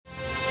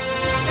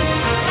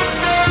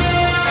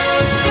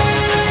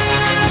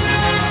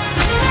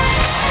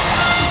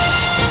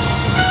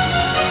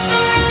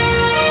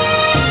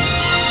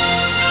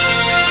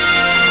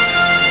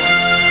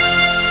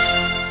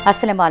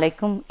আসসালামু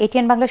আলাইকুম।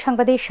 এটিএন বাংলা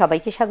সংবাদে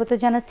সবাইকে স্বাগত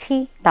জানাচ্ছি।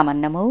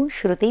 তামান্না মৌ।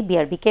 শুরুতেই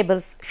বিআরবি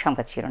কেবলস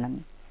সংবাদ শিরোনাম।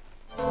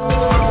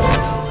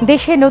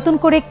 দেশে নতুন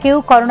করে কেউ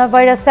করোনা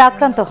ভাইরাসে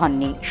আক্রান্ত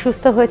হননি,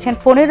 সুস্থ হয়েছেন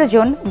 15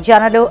 জন,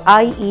 জানালো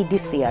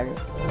আইইডিসিআর।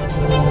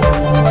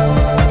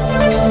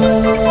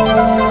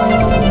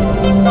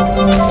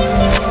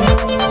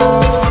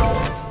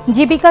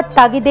 জীবিকার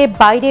তাগিদে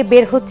বাইরে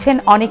বের হচ্ছেন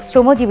অনেক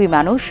শ্রমজীবী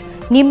মানুষ,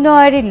 নিম্ন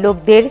আয়ের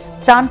লোকদের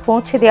ত্রাণ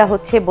পৌঁছে দেওয়া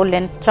হচ্ছে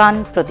বললেন ত্রাণ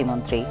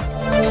প্রতিমন্ত্রী।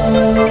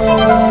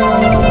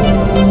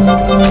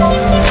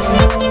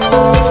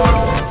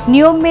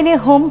 নিয়ম মেনে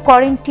হোম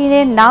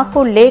কোয়ারেন্টাইনে না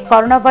করলে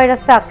করোনা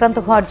ভাইরাসে আক্রান্ত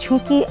হওয়ার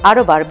ঝুঁকি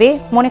আরও বাড়বে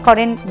মনে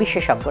করেন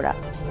বিশেষজ্ঞরা।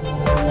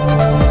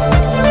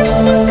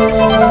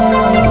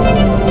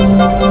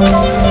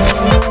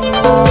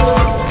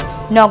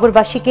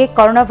 নগরবাসীকে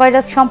করোনা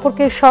ভাইরাস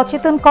সম্পর্কে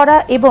সচেতন করা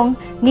এবং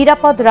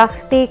নিরাপদ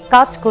রাখতে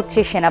কাজ করছে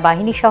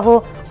সেনাবাহিনী সহ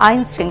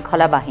আইন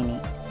শৃঙ্খলা বাহিনী।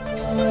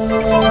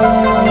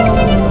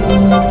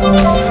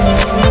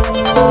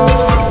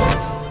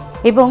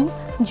 এবং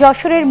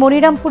যশোরের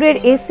মনিরামপুরের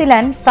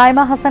এসিল্যান্ড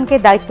সাইমা হাসানকে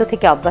দায়িত্ব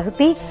থেকে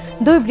অব্যাহতি,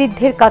 2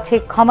 বৃদ্ধের কাছে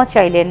ক্ষমা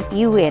চাইলেন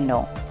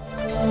ইউএনও।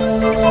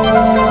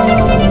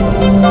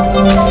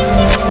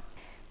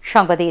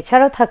 সংবাদে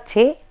এছাড়াও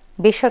থাকছে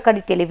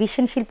বেসরকারি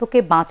টেলিভিশন শিল্পকে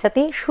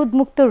বাঁচাতে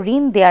সুদমুক্ত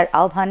ঋণ দেওয়ার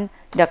আহ্বান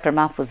ডক্টর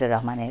মাহফুজুর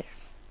রহমানের।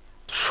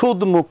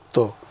 সুদমুক্ত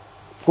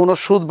কোনো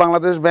সুদ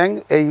বাংলাদেশ ব্যাংক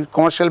এই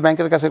কমার্শিয়াল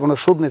ব্যাংকের কাছে কোনো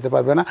সুদ নিতে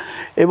পারবে না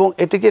এবং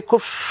এটিকে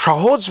খুব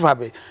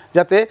সহজভাবে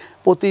যাতে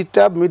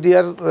প্রতিটা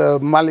মিডিয়ার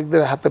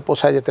মালিকদের হাতে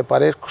পৌঁছায় যেতে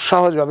পারে,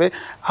 সহজভাবে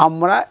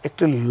আমরা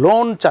একটি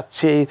লোন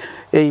চাচ্ছি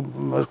এই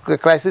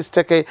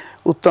ক্রাইসিসটাকে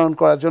উত্তরণ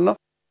করার জন্য।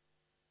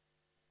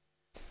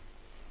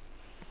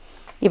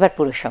 এবার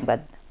পুরো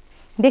সংবাদ।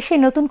 দেশে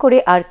নতুন করে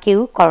আর কেউ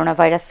করোনা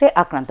ভাইরাসে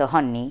আক্রান্ত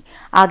হননি।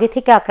 আগে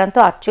থেকে আক্রান্ত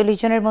 48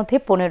 জনের মধ্যে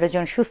 15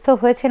 জন সুস্থ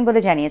হয়েছেন বলে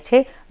জানিয়েছে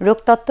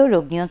রোগতত্ত্ব,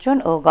 রোগ নিয়ন্ত্রণ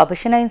ও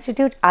গবেষণা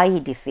ইনস্টিটিউট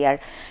আইইডিসিআর।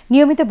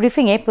 নিয়মিত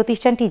ব্রিফিংয়ে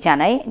প্রতিষ্ঠানটি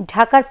জানায়,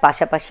 ঢাকার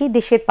পাশাপাশি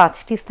দেশের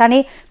 5টি স্থানে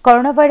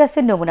করোনা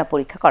ভাইরাসের নমুনা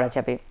পরীক্ষা করা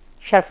যাবে।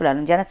 শরফুল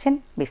আলম জানাচ্ছেন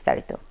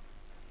বিস্তারিত।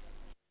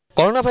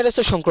 করোনা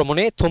ভাইরাসের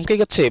সংক্রমণে থমকে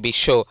গেছে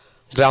বিশ্ব।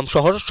 গ্রাম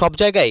শহর সব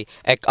জায়গায়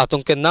এক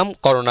আতঙ্কের নাম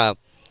করোনা।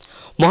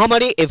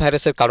 মহামারী এই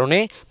ভাইরাসের কারণে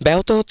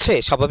ব্যাহত হচ্ছে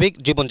স্বাভাবিক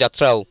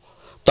জীবনযাত্রাও।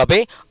 তবে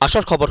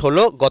আসার খবর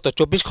হলো, গত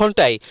 24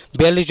 ঘন্টায়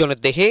 42 জনের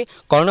দেহে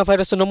করোনা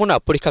ভাইরাসের নমুনা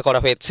পরীক্ষা করা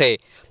হয়েছে।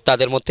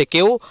 তাদের মধ্যে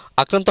কেউ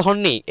আক্রান্ত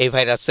হননি এই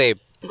ভাইরাসে।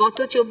 গত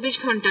 24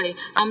 ঘন্টায়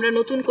আমরা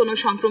নতুন কোনো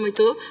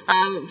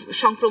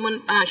সংক্রমণ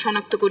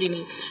শনাক্ত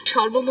করিনি।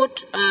 সর্বমোট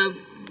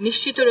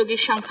নিশ্চিত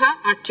রোগীর সংখ্যা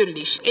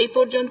 48। এই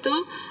পর্যন্ত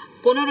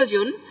 15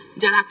 জন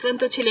যারা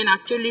আক্রান্ত ছিলেন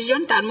 48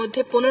 জন, তার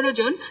মধ্যে 15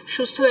 জন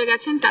সুস্থ হয়ে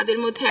গেছেন। তাদের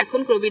মধ্যে এখন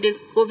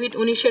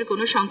কোভিড-19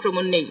 কোনো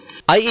সংক্রমণ নেই।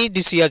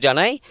 আইইডিসিআর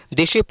জানায়,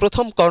 দেশে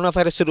প্রথম করোনা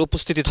ভাইরাসের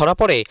উপস্থিতি ধরা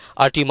পড়ে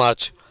 8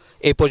 মার্চ।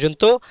 এই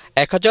পর্যন্ত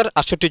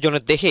 1068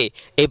 জনের দেহে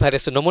এই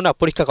ভাইরাসের নমুনা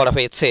পরীক্ষা করা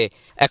হয়েছে।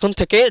 এখন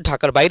থেকে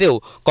ঢাকার বাইরেও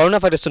করোনা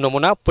ভাইরাসের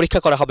নমুনা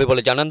পরীক্ষা করা হবে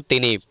বলে জানান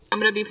তিনি।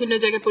 আমরা বিভিন্ন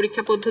জায়গায়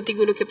পরীক্ষা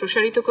পদ্ধতিগুলোকে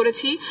প্রসারিত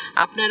করেছি।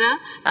 আপনারা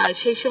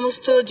সেই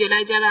সমস্ত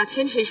জেলায় যারা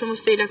আছেন, সেই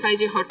সমস্ত এলাকায়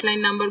যে হটলাইন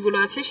নাম্বারগুলো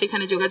আছে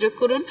সেখানে যোগাযোগ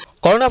করুন।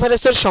 করোনা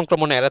ভাইরাসের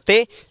সংক্রমণ এড়াতে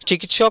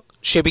চিকিৎসক,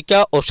 সেবিকা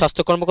ও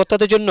স্বাস্থ্য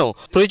কর্মকর্তাদের জন্য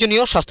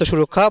প্রয়োজনীয় স্বাস্থ্য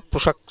সুরক্ষা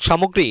পোশাক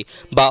সামগ্রী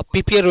বা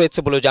পিপিই রয়েছে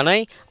বলে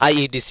জানায়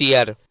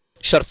আইইডিসিআর।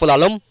 শরফুল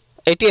আলম,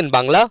 এটিএন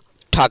বাংলা,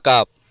 ঢাকা।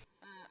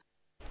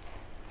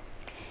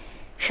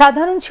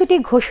 সাধারণ ছুটি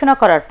ঘোষণা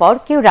করার পর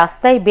কেউ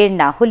রাস্তায় বের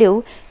না হলেও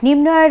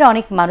নিম্ন আয়ের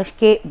অনেক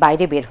মানুষকে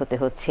বাইরে বের হতে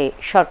হচ্ছে।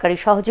 সরকারি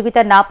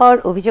সহযোগিতা না পাওয়ার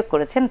অভিযোগ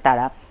করেছেন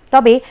তারা।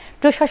 তবে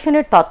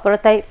প্রশাসনের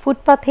তৎপরতায়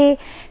ফুটপাথে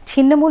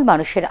ছিন্নমূল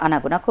মানুষের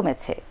আনাগোনা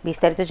কমেছে।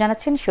 বিস্তারিত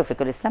জানাচ্ছেন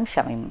শফিকুল ইসলাম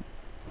শামীম।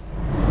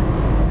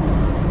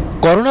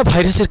 করোনা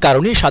ভাইরাসের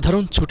কারণে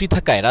সাধারণ ছুটি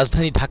থাকায়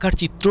রাজধানী ঢাকার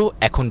চিত্র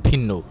এখন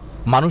ভিন্ন।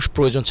 মানুষ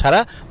প্রয়োজন ছাড়া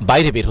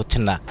বাইরে বের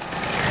হচ্ছেন না।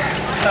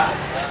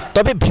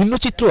 তবে ভিন্ন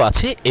চিত্র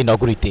আছে এই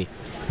নগরীতে।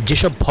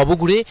 যেসব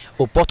ভবঘুরে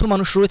ও পথ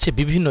মানুষ রয়েছে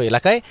বিভিন্ন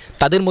এলাকায়,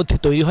 তাদের মধ্যে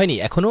তৈরি হয়নি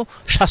এখনো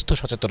স্বাস্থ্য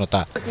সচেতনতা।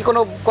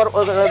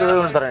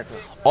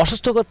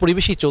 অস্বাস্থ্যকর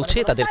পরিবেশেই চলছে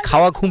তাদের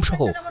খাওয়া, ঘুম সহ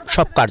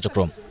সব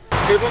কার্যক্রম।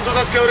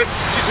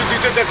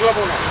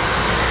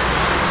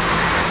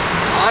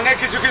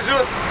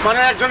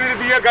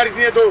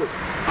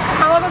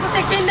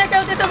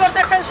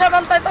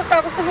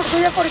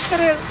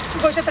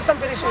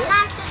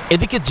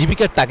 এদিকে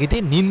জীবিকার তাগিদে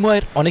নিম্ন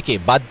আয়ের অনেকে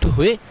বাধ্য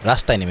হয়ে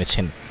রাস্তায়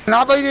নেমেছেন। না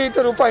বাইরে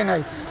এটার উপায়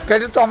নাই,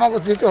 কেটে তো আমাকে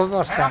দিতে হবে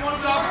রাস্তা।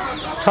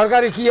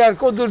 সরকারি কি আর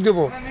কদ্দূর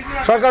দেবো?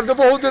 সরকার তো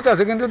বহুত দিতে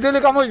আছে, কিন্তু দিলে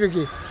কামাইবে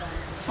কি?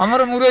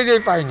 আমরা মুড়ে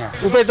যাই পাই না,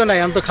 উপায় তো নাই।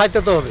 আমি তো খাইতে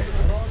তো হবে,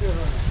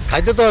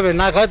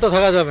 না খাই তো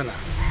থাকা যাবে না।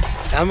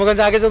 আমার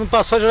কাছে আগে যখন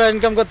 500 টাকা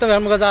ইনকাম করতাম,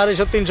 আমার কাছে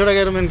 250-300 টাকা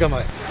এরকম ইনকাম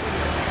হয়।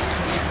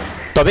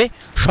 তবে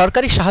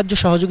সরকারি সাহায্য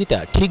সহযোগিতা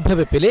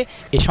ঠিকভাবে পেলে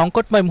এই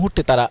সংকটময়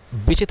মুহূর্তে তারা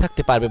বেঁচে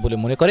থাকতে পারবে বলে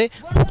মনে করে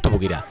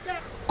ভুক্তভোগীরা।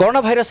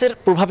 করোনা ভাইরাসের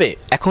প্রভাবে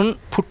এখন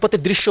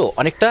ফুটপাতের দৃশ্য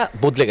অনেকটা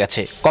বদলে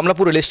গেছে।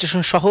 কমলাপুর রেল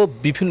স্টেশন সহ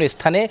বিভিন্ন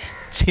স্থানে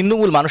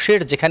ছিন্নমূল মানুষের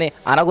যেখানে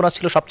আনাগোনা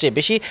ছিল সবচেয়ে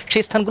বেশি,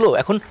 সেই স্থানগুলো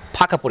এখন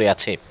ফাঁকা পড়ে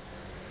আছে।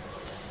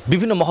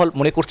 বিভিন্ন মহল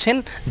মনে করছেন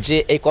যে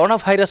এই করোনা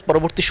ভাইরাস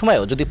পরবর্তী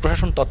সময়েও যদি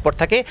প্রশাসন তৎপর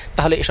থাকে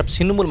তাহলে এসব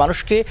ছিন্নমূল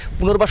মানুষকে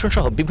পুনর্বাসন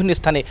সহ বিভিন্ন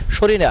স্থানে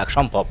সরিয়ে নেওয়া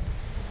সম্ভব।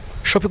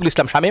 Shafiqul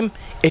Islam Shamim,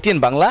 ATN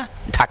Bangla,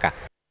 Dhaka.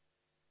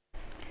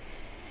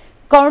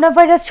 Corona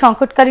virus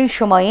সংকটকালীন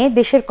সময়ে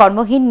দেশের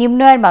কর্মহীন নিম্ন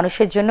আয়ের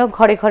মানুষের জন্য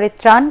ঘরে ঘরে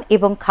ত্রাণ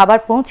এবং খাবার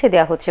পৌঁছে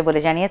দেওয়া হচ্ছে বলে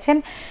জানিয়েছেন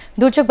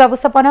দুর্যোগ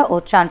ব্যবস্থাপনা ও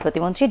ত্রাণ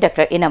প্রতিমন্ত্রী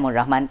ডক্টর এনামুর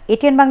রহমান।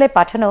 ATN বাংলায়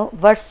পাঠানো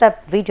হোয়াটসঅ্যাপ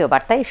ভিডিও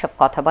বার্তায় এসব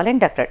কথা বলেন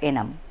ডক্টর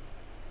এনাম।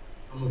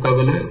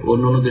 মোকাবেলায়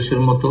অন্যান্য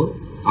দেশের মতো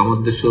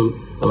আমাদের দেশেও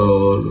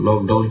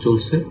লকডাউন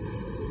চলছে,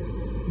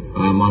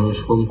 মানুষ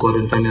হোম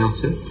কোয়ারেন্টাইনে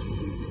আছে।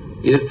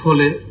 এর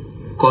ফলে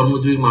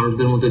কর্মজীবী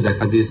মানুষদের মধ্যে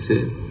দেখা দিয়েছে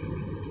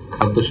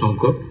খাদ্য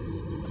সংকট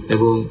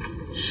এবং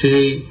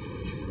সেই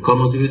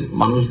কর্মজীবী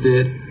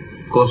মানুষদের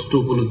কষ্ট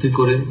উপলব্ধি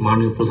করে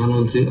মাননীয়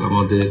প্রধানমন্ত্রী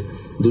আমাদের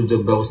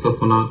দুর্যোগ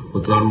ব্যবস্থাপনা ও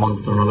ত্রাণ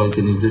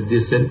মন্ত্রণালয়কে নির্দেশ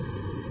দিয়েছেন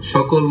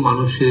সকল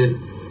মানুষের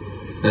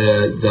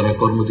যারা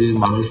কর্মজীবী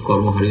মানুষ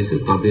কর্ম হারিয়েছে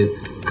তাদের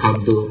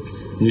খাদ্য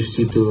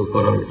নিশ্চিত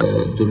করার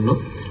জন্য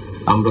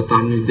আমরা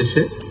তার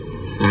নির্দেশে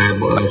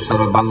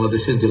সারা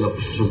বাংলাদেশের জেলা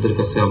প্রশাসকদের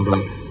কাছে আমরা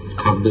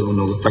খাদ্য এবং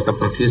নগদ টাকা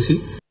পাঠিয়েছি।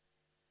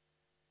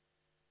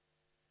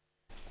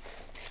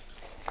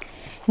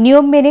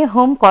 নিয়ম মেনে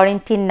হোম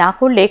কোয়ারেন্টাইন না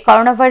করলে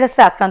করোনা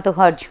ভাইরাসে আক্রান্ত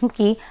হওয়ার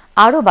ঝুঁকি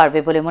আরও বাড়বে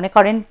বলে মনে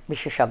করেন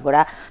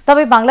বিশেষজ্ঞরা।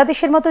 তবে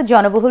বাংলাদেশের মতো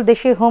জনবহুল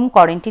দেশে হোম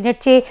কোয়ারেন্টাইনের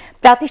চেয়ে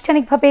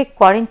প্রাতিষ্ঠানিকভাবে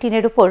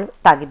কোয়ারেন্টাইনের উপর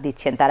তাগিদ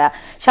দিচ্ছেন তারা।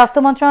 স্বাস্থ্য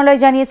মন্ত্রণালয়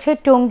জানিয়েছে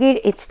টঙ্গীর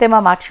ইজতেমা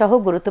মাঠ সহ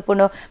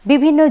গুরুত্বপূর্ণ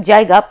বিভিন্ন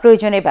জায়গা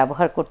প্রয়োজনে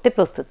ব্যবহার করতে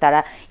প্রস্তুত তারা।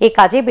 এ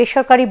কাজে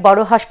বেসরকারি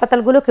বড়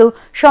হাসপাতালগুলোকেও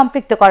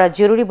সম্পৃক্ত করা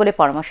জরুরি বলে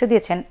পরামর্শ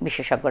দিয়েছেন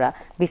বিশেষজ্ঞরা।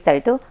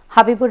 বিস্তারিত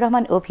হাবিবুর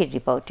রহমান অভির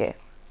রিপোর্টে।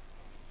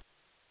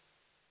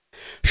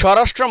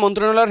 স্বরাষ্ট্র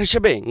মন্ত্রণালয়ের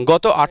হিসেবে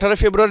গত 18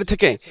 ফেব্রুয়ারি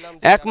থেকে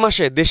এক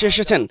মাসে দেশে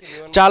এসেছেন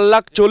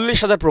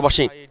 4,40,000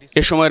 প্রবাসী।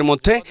 এ সময়ের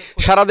মধ্যে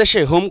সারা দেশে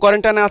হোম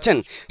কোয়ারেন্টাইনে আছেন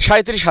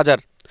 37,000।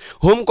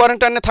 হোম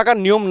কোয়ারেন্টাইনে থাকার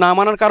নিয়ম না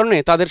মানার কারণে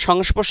তাদের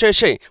সংস্পর্শে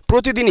এসে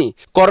প্রতিদিনই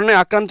করোনায়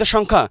আক্রান্তের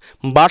সংখ্যা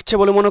বাড়ছে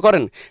বলে মনে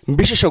করেন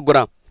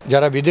বিশেষজ্ঞরা।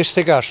 যারা বিদেশ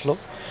থেকে আসলো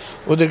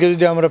ওদেরকে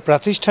যদি আমরা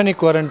প্রাতিষ্ঠানিক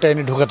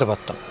কোয়ারেন্টাইনে ঢোকাতে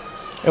পারতাম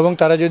এবং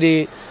তারা যদি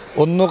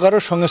অন্য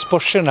কারোর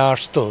সংস্পর্শে না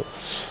আসতো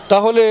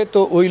তাহলে তো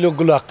ওই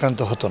লোকগুলো আক্রান্ত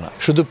হতো না।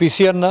 শুধু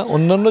PCR না,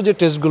 অন্যান্য যে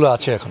টেস্টগুলো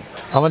আছে এখন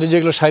আমাদের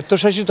যেগুলো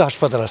স্বায়ত্তশাসিত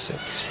হাসপাতাল আছে,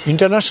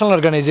 ইন্টারন্যাশনাল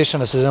অর্গানাইজেশন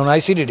আছে যেমন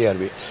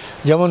ICDDRB,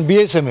 যেমন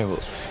BSMAO,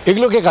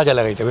 এগুলোকে কাজে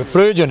লাগাইতে হবে।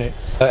 প্রয়োজনে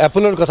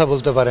অ্যাপোলোর কথা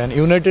বলতে পারেন,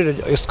 ইউনাইটেড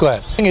স্কোয়ার,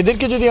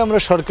 এদেরকে যদি আমরা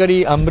সরকারি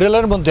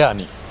আমব্রেলার মধ্যে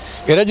আনি,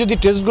 এরা যদি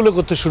টেস্টগুলো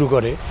করতে শুরু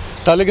করে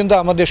তাহলে কিন্তু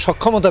আমাদের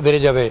সক্ষমতা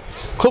বেড়ে যাবে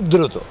খুব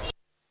দ্রুত।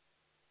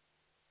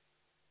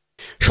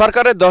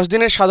 সরকারের 10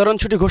 দিনের সাধারণ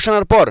ছুটি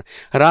ঘোষণার পর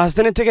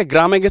রাজধানী থেকে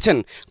গ্রামে গেছেন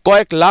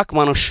কয়েক লাখ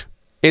মানুষ।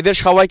 এদের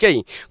সবাইকেই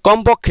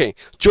কমপক্ষে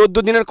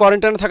 14 দিনের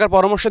কোয়ারেন্টাইনে থাকার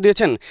পরামর্শ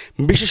দিয়েছেন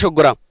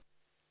বিশেষজ্ঞরা।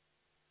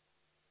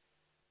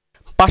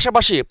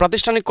 পাশাপাশি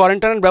প্রাতিষ্ঠানিক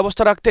কোয়ারেন্টাইনের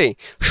ব্যবস্থা রাখতে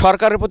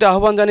সরকারের প্রতি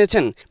আহ্বান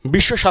জানিয়েছেন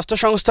বিশ্ব স্বাস্থ্য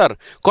সংস্থার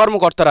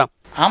কর্মকর্তারা।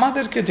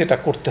 আমাদেরকে যেটা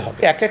করতে হবে,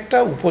 এক একটা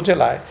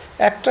উপজেলায়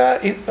একটা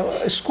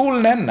স্কুল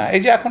নেন না,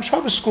 এই যে এখন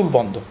সব স্কুল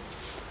বন্ধ,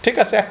 ঠিক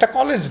আছে, একটা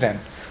কলেজ নেন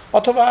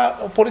অথবা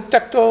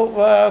পরিত্যক্ত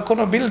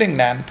কোনো বিল্ডিং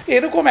নেন,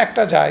 এরকম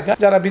একটা জায়গা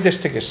যারা বিদেশ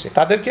থেকে এসছে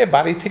তাদেরকে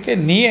বাড়ি থেকে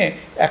নিয়ে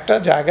একটা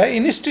জায়গায়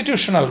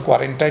ইনস্টিটিউশনাল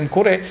কোয়ারেন্টাইন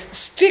করে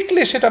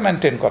স্ট্রিক্টলি সেটা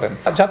মেনটেন করেন,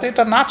 যাতে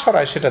এটা না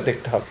ছড়ায় সেটা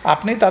দেখতে হবে।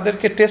 আপনি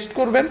তাদেরকে টেস্ট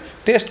করবেন,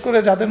 টেস্ট করে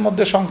যাদের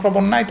মধ্যে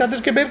সংক্রমণ নাই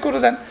তাদেরকে বের করে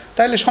দেন,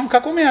 তাহলে সংখ্যা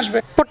কমে আসবে।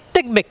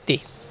 প্রত্যেক ব্যক্তি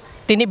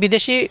তিনি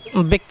বিদেশি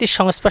ব্যক্তির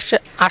সংস্পর্শে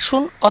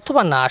আসুন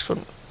অথবা না আসুন,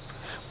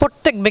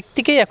 প্রত্যেক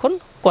ব্যক্তিকেই এখন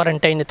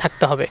কোয়ারেন্টাইনে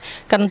থাকতে হবে,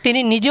 কারণ তিনি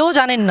নিজেও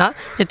জানেন না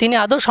যে তিনি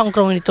আদৌ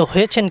সংক্রমিত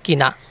হয়েছেন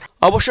কিনা।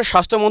 অবশ্য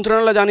স্বাস্থ্য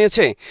মন্ত্রণালয়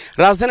জানিয়েছে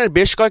রাজধানীর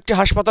বেশ কয়েকটি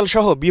হাসপাতাল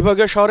সহ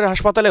বিভাগীয় শহরের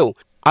হাসপাতালেও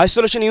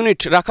আইসোলেশন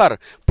ইউনিট রাখার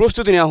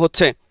প্রস্তুতি নেওয়া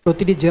হচ্ছে।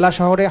 প্রতিটি জেলা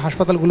শহরে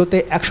হাসপাতালগুলোতে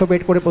 100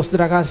 বেড করে প্রস্তুত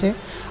রাখা আছে।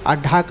 আর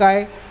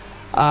ঢাকায়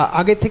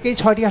আগে থেকেই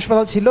 6টি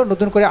হাসপাতাল ছিল,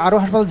 নতুন করে আরও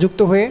হাসপাতাল যুক্ত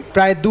হয়ে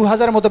প্রায়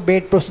 2000 মতো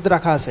বেড প্রস্তুত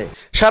রাখা আছে।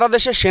 সারা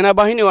দেশে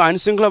সেনাবাহিনী ও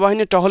আইনশৃঙ্খলা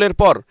বাহিনীর টহলের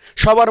পর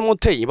সবার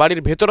মধ্যেই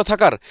বাড়ির ভেতরে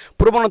থাকার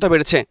প্রবণতা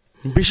বেড়েছে।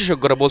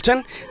 বিশেষজ্ঞরা বলছেন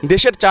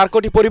দেশের 4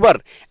 কোটি পরিবার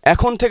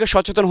এখন থেকে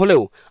সচেতন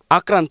হলেও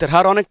আক্রান্তের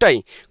হার অনেকটাই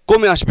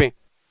কমে আসবে।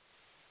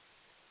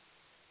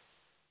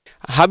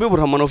 হাবিবুর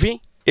রহমান অভি,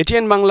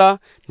 ATN Bangla,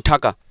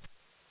 Dhaka.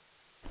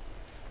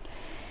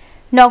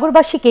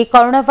 নগরবাসীকে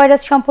corona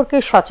virus সম্পর্কে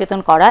সচেতন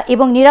করা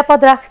এবং নিরাপদ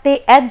রাখতে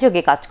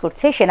একযোগে কাজ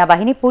করছে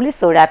সেনাবাহিনী, পুলিশ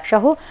ও র্যাব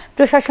সহ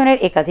প্রশাসনের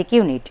একাধিক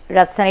ইউনিট।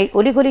 রাজধানীর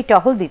অলিগলি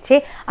টহল দিচ্ছে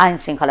আইন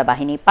শৃঙ্খলা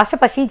বাহিনী।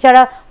 পাশাপাশি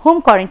যারা হোম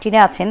কোয়ারেন্টাইনে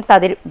আছেন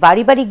তাদের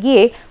বাড়ি বাড়ি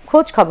গিয়ে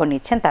খোঁজ খবর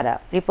নিচ্ছেন তারা।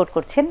 রিপোর্ট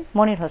করছেন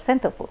মনির হোসেন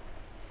তপু।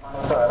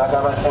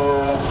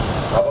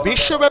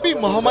 বিশ্বব্যাপী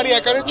মহামারী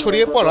আকারে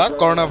ছড়িয়ে পড়া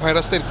করোনা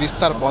ভাইরাসের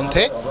বিস্তার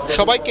বন্ধে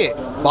সবাইকে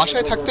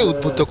বাসায় থাকতে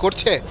উদ্বুদ্ধ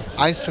করছে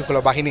আইন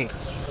শৃঙ্খলা বাহিনী।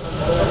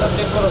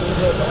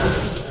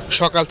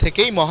 সকাল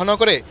থেকেই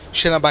মহানগরে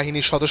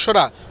সেনাবাহিনীর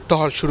সদস্যরা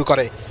টহল শুরু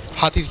করে।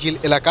 হাতিরঝিল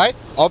এলাকায়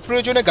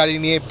অপ্রয়োজনে গাড়ি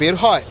নিয়ে বের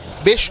হয়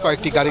বেশ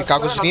কয়েকটি গাড়ির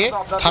কাগজ নিয়ে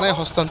থানায়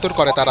হস্তান্তর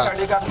করে তারা।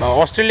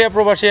 অস্ট্রেলিয়া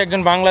প্রবাসী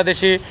একজন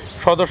বাংলাদেশি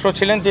সদস্য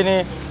ছিলেন, তিনি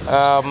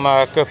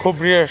খুব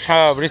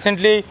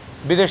রিসেন্টলি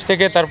বিদেশ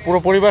থেকে তার পুরো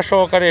পরিবার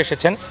সহকারে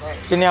এসেছেন।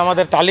 তিনি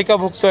আমাদের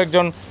তালিকাভুক্ত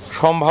একজন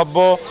সম্ভাব্য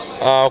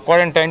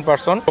quarantine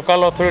person.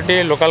 Local authority,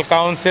 local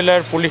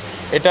councillor, police,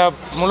 এটা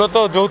মূলত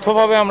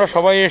যৌথভাবে আমরা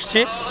সবাই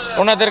এসেছি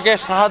ওনাদেরকে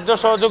সাহায্য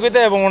সহযোগিতা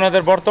এবং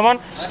ওনাদের বর্তমান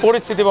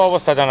পরিস্থিতি বা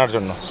অবস্থা জানার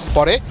জন্য।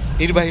 পরে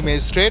নির্বাহী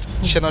ম্যাজিস্ট্রেট,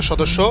 সেনা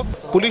সদস্য,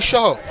 পুলিশ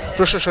সহ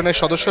প্রশাসনের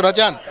সদস্যরা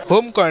যান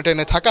হোম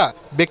কোয়ারেন্টাইনে থাকা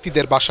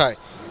ব্যক্তিদের বাসায়।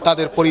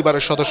 তাদের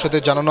পরিবারের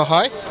সদস্যদের জানানো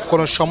হয়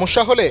কোনো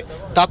সমস্যা হলে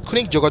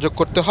তাৎক্ষণিক যোগাযোগ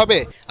করতে হবে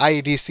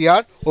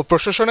আইডিসিআর ও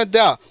প্রশাসনের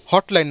দেয়া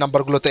হটলাইন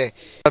নাম্বারগুলোতে।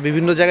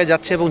 বিভিন্ন জায়গায়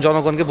যাচ্ছে এবং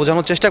জনগণকে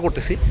বোঝানোর চেষ্টা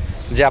করতেছি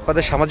যে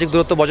আপনাদের সামাজিক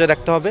দূরত্ব বজায়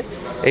রাখতে হবে।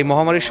 এই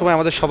মহামারীর সময়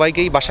আমাদের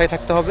সবাইকেই বাসায়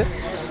থাকতে হবে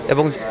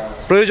এবং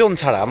প্রয়োজন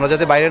ছাড়া আমরা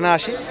যাতে বাইরে না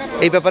আসি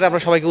এই ব্যাপারে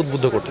আমরা সবাইকে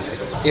উদ্বুদ্ধ করতেছি।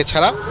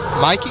 এছাড়া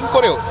মাইকিং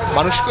করেও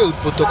মানুষকে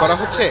উদ্বুদ্ধ করা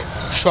হচ্ছে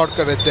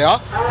সরকারের দেয়া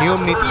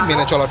নিয়ম নীতি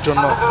মেনে চলার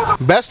জন্য।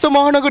 ব্যস্ত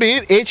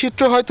মহানগরীর এই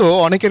চিত্র হয়তো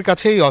অনেকের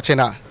কাছেই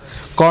অচেনা।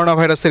 করোনা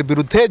ভাইরাসের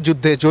বিরুদ্ধে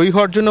যুদ্ধে জয়ী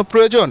হওয়ার জন্য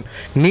প্রয়োজন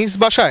নিজ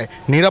বাসায়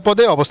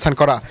নিরাপদে অবস্থান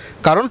করা,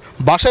 কারণ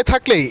বাসায়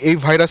থাকলেই এই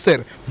ভাইরাসের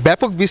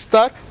ব্যাপক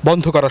বিস্তার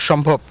বন্ধ করা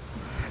সম্ভব।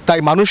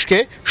 তাই মানুষকে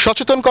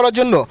সচেতন করার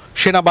জন্য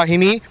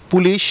সেনাবাহিনী,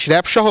 পুলিশ,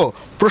 র্যাব সহ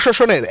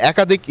প্রশাসনের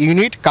একাধিক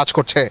ইউনিট কাজ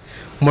করছে।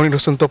 মনির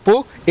হোসেন তপু,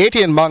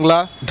 ATN বাংলা,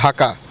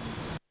 ঢাকা।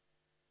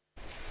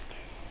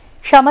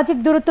 সামাজিক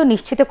দূরত্ব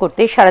নিশ্চিত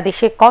করতে সারা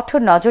দেশে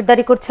কঠোর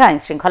নজরদারি করছে আইন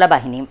শৃঙ্খলা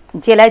বাহিনী।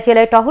 জেলায়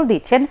জেলায় টহল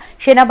দিচ্ছেন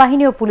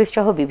সেনাবাহিনী ও পুলিশ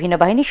সহ বিভিন্ন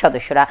বাহিনীর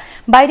সদস্যরা।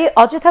 বাইরে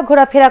অযথা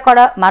ঘোরাফেরা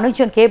করা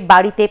মানুষজনকে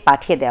বাড়িতে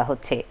পাঠিয়ে দেওয়া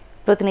হচ্ছে।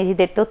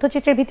 প্রতিনিধিদের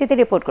তথ্যচিত্রের ভিত্তিতে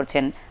রিপোর্ট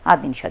করছেন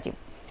আদিন সজীব।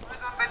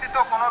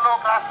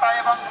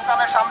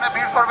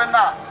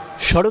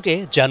 সড়কে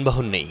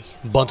যানবাহন নেই,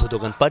 বন্ধ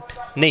দোকানপাট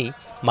নেই,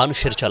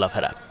 মানুষের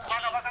চলাফেরা।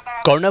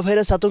 করোনা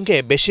ভাইরাস আতঙ্কে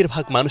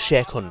বেশিরভাগ মানুষই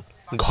এখন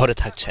ঘরে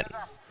থাকছেন।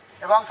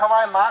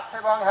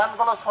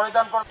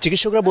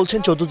 চিকিৎসকরা বলছেন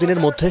 14 দিনের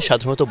মধ্যে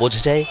সাধারণত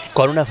বোঝা যায়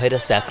করোনা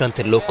ভাইরাসে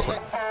আক্রান্তের লক্ষণ।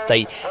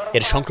 তাই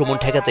এর সংক্রমণ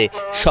ঠেকাতে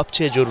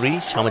সবচেয়ে জরুরি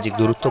সামাজিক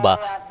দূরত্ব বা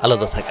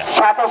আলাদা থাকা।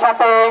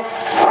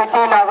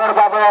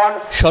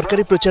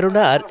 সরকারি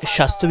প্রচারণা আর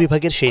স্বাস্থ্য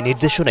বিভাগের সেই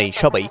নির্দেশনাই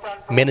সবাই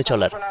মেনে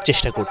চলার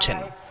চেষ্টা করছেন।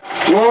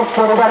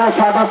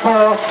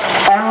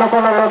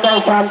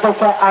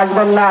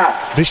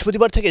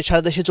 বৃহস্পতিবার থেকে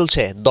সারা দেশে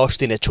চলছে 10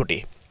 দিনের ছুটি।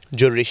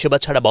 জরুরি সেবা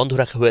ছাড়া বন্ধ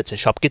রাখা হয়েছে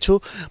সবকিছু।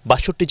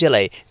 62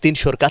 জেলায়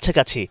 300-র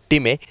কাছাকাছি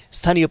টিমে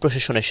স্থানীয়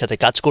প্রশাসনের সাথে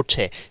কাজ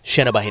করছে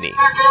সেনাবাহিনী।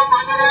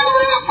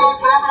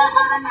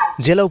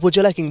 জেলা,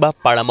 উপজেলা কিংবা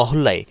পাড়া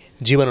মহল্লায়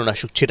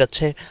জীবাণুনাশক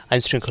ছিটাচ্ছে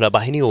আইনশৃঙ্খলা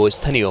বাহিনী ও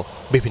স্থানীয়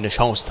বিভিন্ন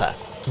সংস্থা।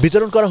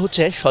 বিতরণ করা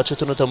হচ্ছে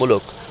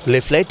সচেতনতামূলক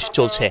লিফলেট,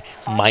 চলছে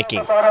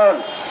মাইকিং।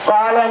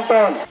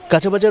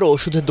 কাঁচাবাজার ও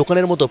ওষুধের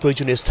দোকানের মতো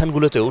প্রয়োজনীয়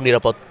স্থানগুলোতেও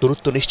নিরাপদ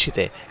দূরত্ব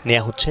নিশ্চিতে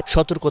নেওয়া হচ্ছে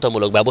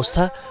সতর্কতামূলক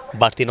ব্যবস্থা।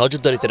 বাড়তি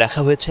নজরদারিতে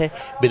রাখা হয়েছে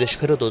বিদেশ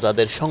ফেরত ও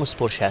তাদের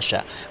সংস্পর্শে আসা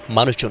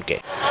মানুষজনকে।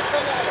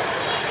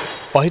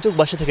 অহেতুক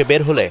বাসা থেকে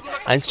বের হলে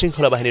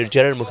আইনশৃঙ্খলা বাহিনীর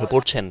জেরার মুখে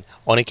পড়ছেন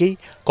অনেকেই।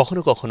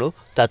 কখনো কখনো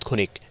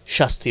তাৎক্ষণিক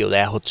শাস্তিও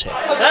দেয়া হচ্ছে।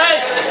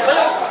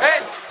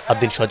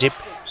 আদিন সজীব,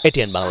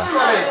 ATN বাংলা।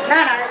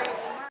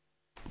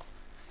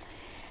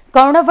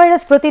 করোনা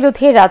ভাইরাস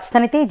প্রতিরোধে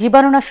রাজধানীতে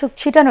জীবাণুনাশক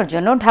ছিটানোর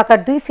জন্য ঢাকার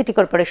 2 সিটি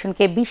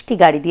কর্পোরেশনকে 20টি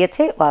গাড়ি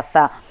দিয়েছে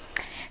ওয়াসা।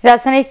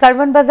 রাজধানীর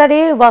কারওয়ান বাজারে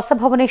ওয়াসা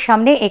ভবনের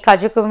সামনে এই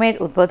কার্যক্রমের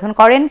উদ্বোধন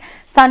করেন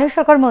স্থানীয়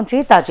সরকার মন্ত্রী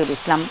তাজুল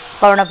ইসলাম।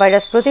 করোনা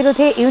ভাইরাস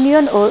প্রতিরোধে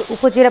ইউনিয়ন ও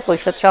উপজেলা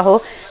পরিষদ সহ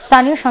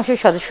স্থানীয় সংসদ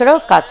সদস্যরাও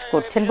কাজ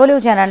করছেন বলেও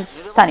জানান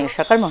স্থানীয়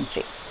সরকার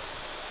মন্ত্রী।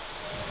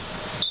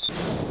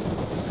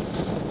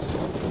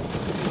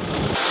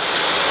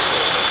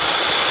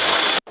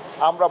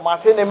 আমরা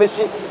মাঠে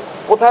নেমেছি,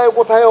 কোথায়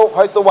কোথায়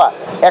হয়তোবা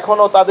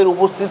এখনও তাদের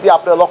উপস্থিতি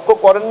আপনারা লক্ষ্য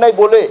করেন নাই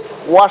বলে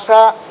ওয়াসা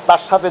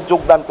তার সাথে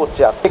যোগদান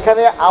করছে।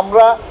 এখানে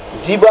আমরা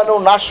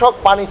জীবাণুনাশক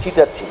পানি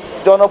ছিটাচ্ছি।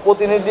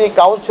 জনপ্রতিনিধি,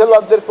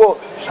 কাউন্সিলরদেরকেও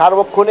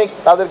সার্বক্ষণিক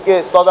তাদেরকে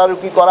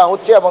তদারকি করা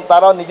হচ্ছে এবং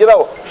তারাও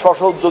নিজেরাও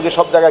স্ব উদ্যোগে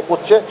সব জায়গায়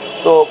করছে।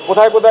 তো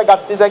কোথায় কোথায়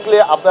ঘাটতি থাকলে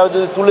আপনারা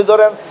যদি তুলে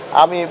ধরেন,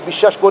 আমি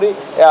বিশ্বাস করি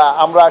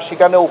আমরা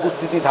সেখানে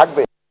উপস্থিতি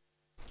থাকবে।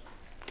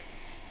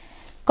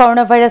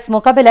 করোনা ভাইরাস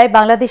মোকাবেলায়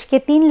বাংলাদেশকে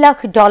 $3 লাখ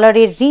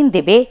ঋণ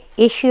দেবে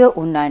এশীয়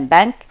উন্নয়ন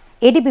ব্যাংক।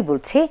 এডিবি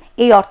বলছে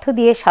এই অর্থ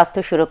দিয়ে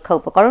স্বাস্থ্য সুরক্ষা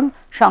উপকরণ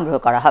সংগ্রহ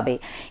করা হবে।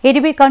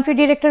 এডিবির কান্ট্রি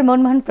ডিরেক্টর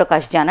মনমোহন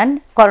প্রকাশ জানান,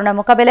 করোনা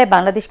মোকাবেলায়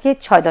বাংলাদেশকে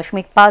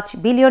 $6.5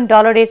 বিলিয়ন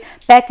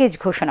প্যাকেজ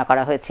ঘোষণা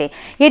করা হয়েছে।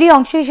 এরই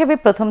অংশ হিসেবে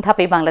প্রথম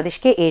ধাপে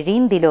বাংলাদেশকে এই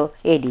ঋণ দিল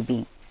এডিবি।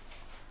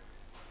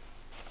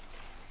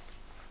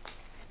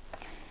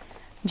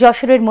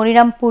 যশোরের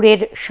মনিরামপুরের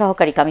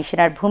সহকারী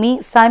কমিশনার ভূমি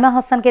সাইমা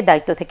হাসানকে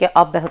দায়িত্ব থেকে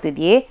অব্যাহতি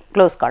দিয়ে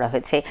ক্লোজ করা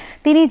হয়েছে।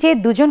 তিনি যে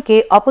দুজনকে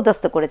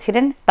অপদস্থ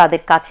করেছিলেন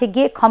তাদের কাছে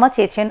গিয়ে ক্ষমা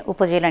চেয়েছেন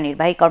উপজেলা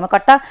নির্বাহী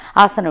কর্মকর্তা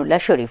আহসানুল্লাহ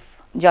শরীফ।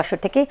 যশোর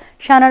থেকে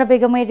শানারা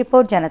বেগমের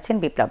রিপোর্ট, জানাচ্ছেন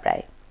বিপ্লব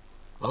রায়।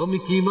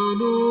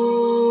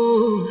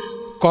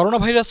 করোনা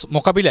ভাইরাস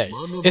মোকাবিলায়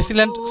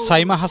এসিল্যান্ড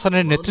সাইমা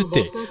হাসানের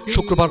নেতৃত্বে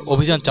শুক্রবার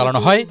অভিযান চালানো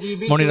হয়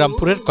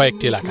মনিরামপুরের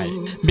কয়েকটি এলাকায়।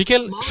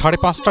 বিকেল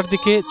 5:30টার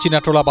দিকে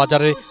চিনাটোলা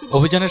বাজারে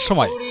অভিযানের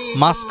সময়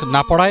মাস্ক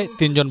না পরায়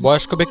 3 জন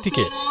বয়স্ক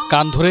ব্যক্তিকে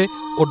কান ধরে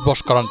উঠবস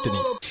করান তিনি।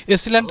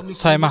 এসিল্যান্ড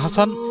সাইমা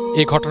হাসান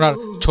এই ঘটনার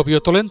ছবি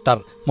ছবিও তোলেন তার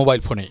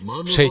মোবাইল ফোনে।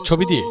 সেই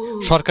ছবি দিয়ে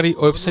সরকারি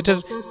ওয়েবসাইটের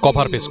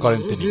কভার পেজ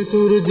করেন তিনি।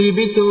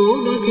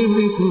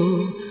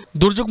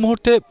 দুর্যোগ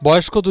মুহূর্তে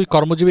বয়স্ক 2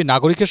 কর্মজীবী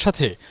নাগরিকের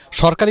সাথে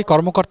সরকারি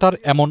কর্মকর্তার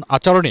এমন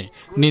আচরণে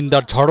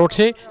নিন্দার ঝড়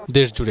ওঠে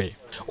দেশ জুড়ে।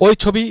 ওই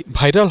ছবি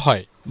ভাইরাল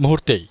হয়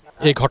মুহূর্তেই।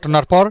 এই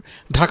ঘটনার পর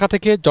ঢাকা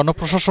থেকে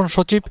জনপ্রশাসন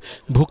সচিব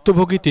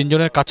ভুক্তভোগী 3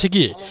 জনের কাছে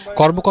গিয়ে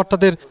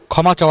কর্মকর্তাদের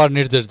ক্ষমা চাওয়ার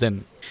নির্দেশ দেন।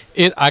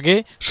 এর আগে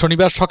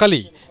শনিবার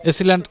সকালেই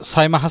এসিল্যান্ড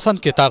সাইমা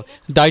হাসানকে তার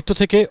দায়িত্ব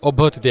থেকে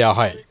অব্যাহতি দেওয়া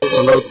হয়।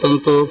 আমরা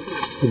অত্যন্ত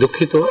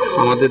দুঃখিত,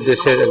 আমাদের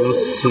দেশের একজন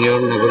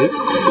সিনিয়র নাগরিক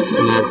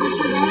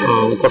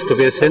কষ্ট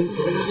পেয়েছেন।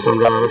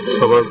 আমরা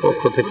সবার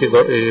পক্ষ থেকে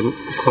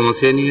ক্ষমা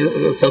চেয়ে নিয়ে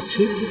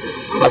চাচ্ছি।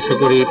 আশা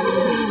করি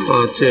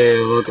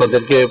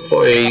তাদেরকে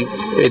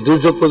এই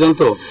দুর্যোগ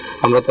পর্যন্ত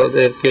আমরা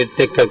তাদেরকে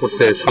টেক কেয়ার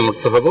করতে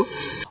সমর্থ হব।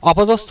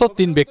 অপদস্থ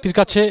 3 ব্যক্তির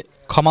কাছে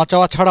ক্ষমা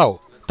চাওয়া ছাড়াও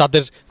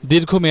তাদের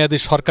দীর্ঘমেয়াদী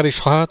সরকারি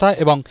সহায়তা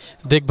এবং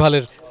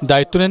দেখভালের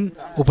দায়িত্ব নেন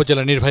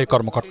উপজেলা নির্বাহী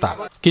কর্মকর্তা।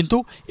 কিন্তু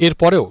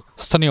এরপরেও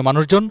স্থানীয়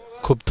মানুষজন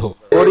ক্ষুব্ধ।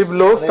 গরিব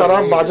লোক, তারা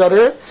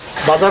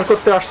বাজার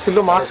করতে আসছিল,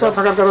 মাস্ক না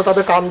থাকার কারণে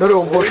তাদের কান ধরে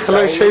উপোস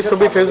খেলায় সেই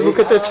ছবি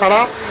ফেসবুকেতে ছাড়া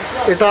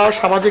এটা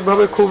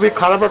সামাজিকভাবে খুবই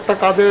খারাপ একটা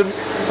কাজের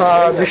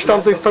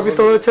দৃষ্টান্ত স্থাপিত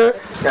হয়েছে।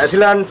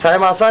 এসিল্যান্ড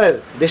সাইমা হাসানের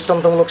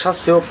দৃষ্টান্তমূলক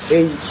শাস্তি হোক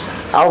এই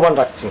আহ্বান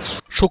রাখছি।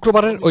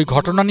 শুক্রবারের ওই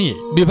ঘটনা নিয়ে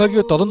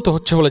বিভাগীয় তদন্ত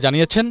হচ্ছে বলে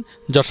জানিয়েছেন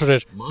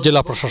যশোরের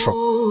জেলা প্রশাসক।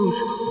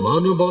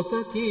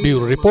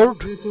 Bureau report,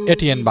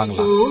 ATN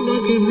Bangla.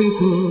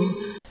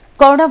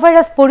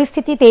 Coronavirus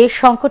পরিস্থিতিতে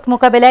সংকট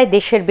মোকাবেলায়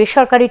দেশের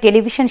বেসরকারি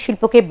টেলিভিশন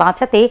শিল্পকে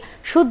বাঁচাতে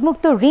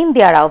সুদমুক্ত ঋণ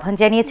দেওয়ার আহ্বান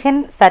জানিয়েছেন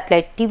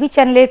স্যাটেলাইট টিভি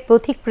চ্যানেলের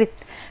পথিকৃৎ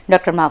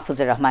ডক্টর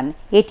মাহফুজুর রহমান।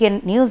 ATN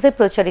নিউজে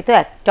প্রচারিত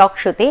এক টক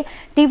শোতে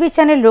টিভি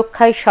চ্যানেল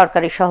রক্ষায়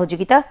সরকারি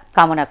সহযোগিতা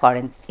কামনা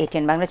করেন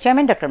ATN Bangla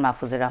chairman doctor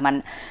Mahfuzur Rahman.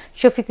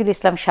 Shafiqul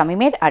Islam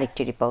শামীমের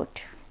আরেকটি রিপোর্ট।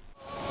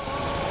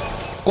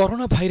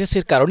 করোনা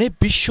ভাইরাসের কারণে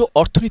বিশ্ব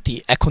অর্থনীতি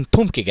এখন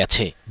থমকে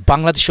গেছে।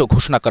 বাংলাদেশেও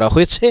ঘোষণা করা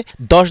হয়েছে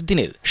 10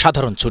 দিনের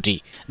সাধারণ ছুটি।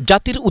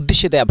 জাতির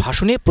উদ্দেশ্যে দেয়া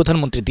ভাষণে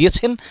প্রধানমন্ত্রী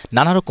দিয়েছেন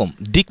নানা রকম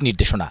দিক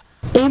নির্দেশনা।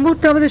 এই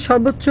মুহূর্তে আমাদের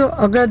সর্বোচ্চ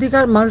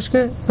অগ্রাধিকার মানুষকে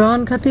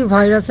প্রাণঘাতী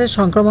ভাইরাসের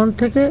সংক্রমণ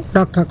থেকে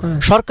রক্ষা করা।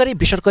 সরকারি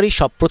বেসরকারি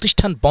সব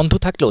প্রতিষ্ঠান বন্ধ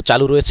থাকলেও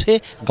চালু রয়েছে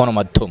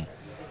গণমাধ্যম।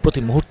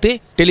 প্রতি মুহূর্তে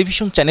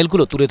টেলিভিশন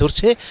চ্যানেলগুলো তুলে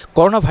ধরছে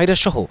করোনা ভাইরাস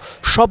সহ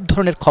সব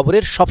ধরনের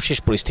খবরের সবশেষ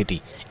পরিস্থিতি।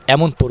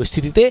 এমন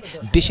পরিস্থিতিতে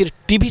দেশের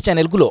টিভি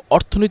চ্যানেলগুলো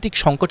অর্থনৈতিক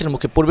সংকটের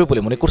মুখে পড়বে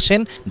বলে মনে করছেন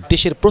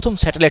দেশের প্রথম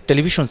স্যাটেলাইট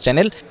টেলিভিশন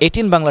চ্যানেল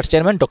ATN বাংলার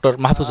চেয়ারম্যান ডক্টর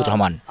মাহফুজুর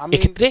রহমান।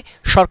 এক্ষেত্রে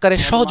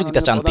সরকারের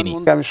সহযোগিতা চান তিনি।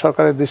 আমি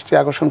সরকারের দৃষ্টি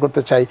আকর্ষণ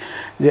করতে চাই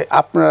যে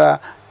আপনারা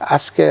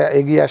আজকে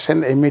এগিয়ে আসেন,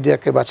 এই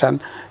মিডিয়াকে বাঁচান,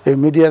 এই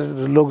মিডিয়ার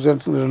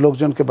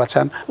লোকজনকে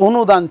বাঁচান।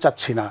 অনুদান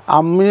চাচ্ছি না,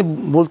 আমি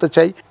বলতে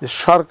চাই যে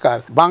সরকার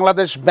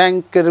বাংলাদেশ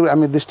ব্যাংকের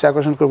আমি দৃষ্টি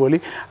আকর্ষণ করে বলি,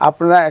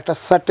 আপনারা একটা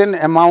সার্টেন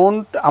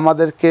অ্যামাউন্ট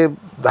আমাদেরকে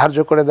ধার্য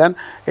করে দেন।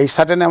 এই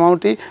সার্টেন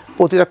অ্যামাউন্টই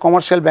প্রতিটা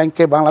কমার্শিয়াল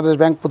ব্যাংকে, বাংলাদেশ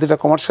ব্যাংক প্রতিটা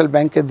কমার্শিয়াল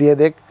ব্যাংকে দিয়ে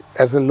দেখ,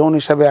 অ্যাজ এ লোন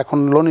হিসাবে, এখন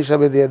লোন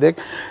হিসাবে দিয়ে দেখ,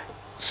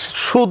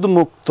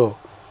 সুদমুক্ত।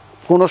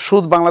 কোনো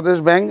সুদ বাংলাদেশ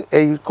ব্যাংক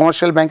এই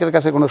কমার্শিয়াল ব্যাংকের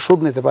কাছে কোনো সুদ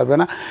নিতে পারবে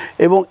না,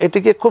 এবং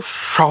এটিকে খুব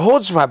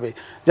সহজভাবে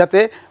যাতে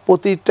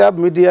প্রতিটা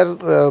মিডিয়ার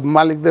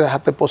মালিকদের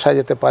হাতে পৌঁছায়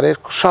যেতে পারে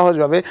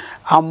সহজভাবে,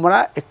 আমরা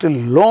একটি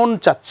লোন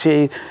চাচ্ছি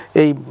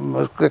এই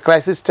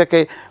ক্রাইসিসটাকে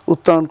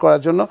উত্তরণ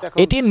করার জন্য।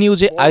 ATN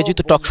নিউজে আয়োজিত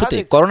টকশোতে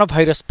করোনা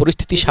ভাইরাস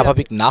পরিস্থিতি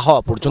স্বাভাবিক না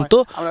হওয়া পর্যন্ত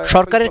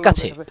সরকারের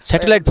কাছে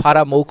স্যাটেলাইট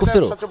ভাড়া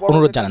মওকুফেরও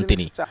অনুরোধ জানান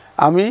তিনি।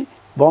 আমি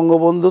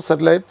বঙ্গবন্ধু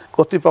স্যাটেলাইট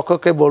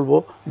কর্তৃপক্ষকে বলবো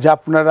যে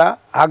আপনারা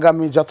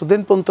আগামী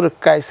যতদিন পর্যন্ত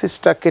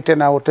ক্রাইসিসটা কেটে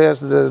না ওঠে,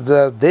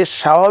 দেশ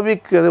স্বাভাবিক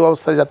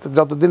অবস্থায়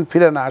যতদিন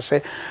ফিরে না আসে,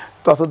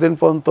 ততদিন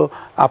পর্যন্ত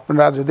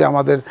আপনারা যদি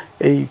আমাদের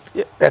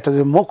এটা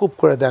যে মওকুফ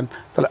করে দেন,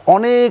 তাহলে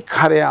অনেক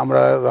হারে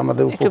আমরা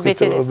আমাদের উপকৃত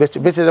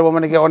বেঁচে যাবো,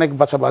 মানে কি অনেক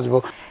বাঁচবো।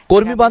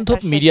 কর্মী বান্ধব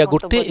মিডিয়া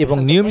গড়তে এবং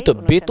নিয়মিত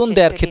বেতন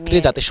দেওয়ার ক্ষেত্রে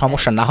যাতে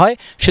সমস্যা না হয়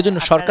সেজন্য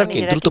সরকারকে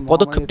দ্রুত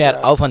পদক্ষেপ নেওয়ার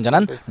আহ্বান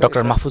জানান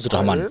ডক্টর মাহফুজুর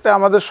রহমান।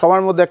 আমাদের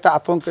সবার মধ্যে একটা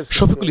আতঙ্কের।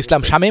 শফিকুল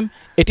ইসলাম শামীম,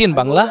 ATN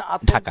বাংলা,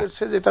 ঢাকা।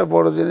 যেটা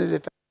বড় জিনিস,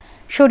 যেটা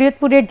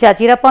শরীয়তপুরের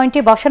জাজিরা পয়েন্টে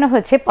বসানো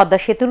হয়েছে পদ্মা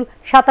সেতুর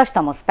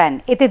 ২৭তম স্প্যান।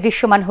 এতে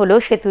দৃশ্যমান হল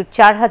সেতুর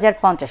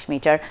 4050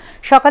 মিটার।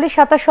 সকালে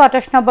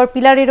 ২৭28 নম্বর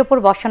পিলারের ওপর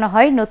বসানো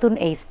হয় নতুন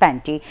এই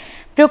স্প্যানটি।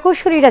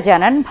 প্রকৌশলীরা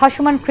জানান,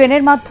 ভাসমান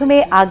ক্রেনের মাধ্যমে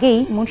আগেই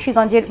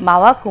মুন্সিগঞ্জের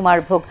মাওয়া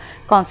কুমারভোগ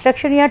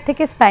কনস্ট্রাকশন ইয়ার্ড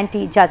থেকে স্প্যানটি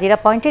জাজিরা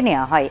পয়েন্টে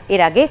নেওয়া হয়।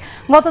 এর আগে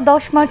গত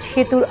 10 মার্চ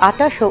সেতুর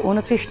 ২৮ ও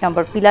 29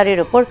 নম্বর পিলারের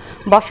ওপর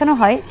বসানো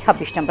হয়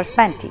 ২৬ নম্বর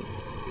স্প্যানটি।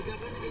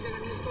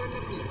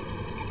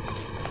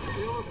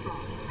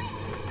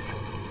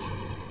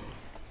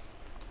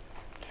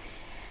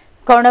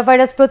 করোনা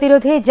ভাইরাস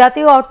প্রতিরোধে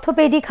জাতীয়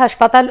অর্থোপেডিক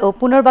হাসপাতাল ও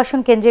পুনর্বাসন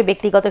কেন্দ্রে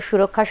ব্যক্তিগত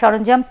সুরক্ষা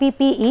সরঞ্জাম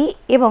PPE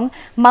এবং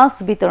মাস্ক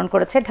বিতরণ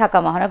করেছে ঢাকা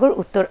মহানগর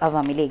উত্তর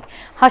আওয়ামী লীগ।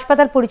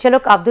 হাসপাতাল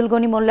পরিচালক আব্দুল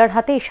গনি মোল্লার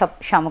হাতে এসব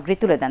সামগ্রী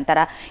তুলে দেন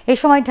তারা। এ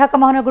সময় ঢাকা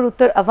মহানগর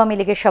উত্তর আওয়ামী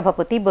লীগের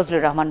সভাপতি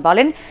বজলুর রহমান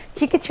বলেন,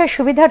 চিকিৎসার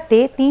সুবিধার্থে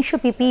 300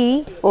 PPE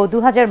ও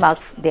 2000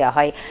 মাস্ক দেওয়া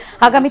হয়।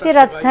 আগামীতে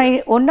রাজধানীর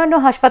অন্যান্য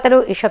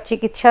হাসপাতালেও এসব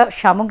চিকিৎসা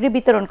সামগ্রী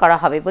বিতরণ করা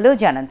হবে বলেও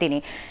জানান তিনি।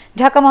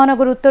 ঢাকা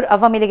মহানগর উত্তর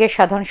আওয়ামী লীগের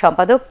সাধারণ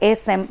সম্পাদক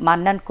SM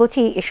মান্নান কোচি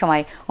এ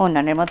সময়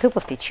অন্যান্যের মধ্যে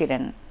উপস্থিত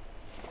ছিলেন।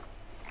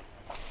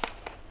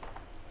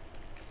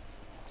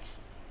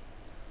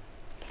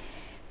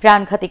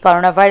 প্রাণঘাতী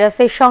করোনা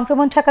ভাইরাসের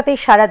সংক্রমণ ঠেকাতে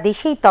সারা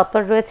দেশেই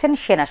তৎপর রয়েছেন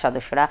সেনা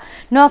সদস্যরা।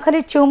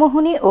 নোয়াখালীর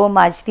চৌমুহনী ও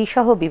মাঝদি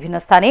সহ বিভিন্ন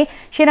স্থানে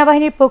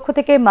সেনাবাহিনীর পক্ষ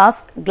থেকে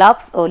মাস্ক,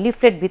 গ্লাভস ও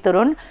লিফলেট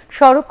বিতরণ,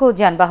 সড়ক ও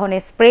যানবাহনে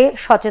স্প্রে,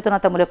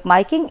 সচেতনতামূলক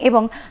মাইকিং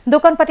এবং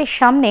দোকানপাটের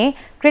সামনে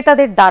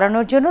ক্রেতাদের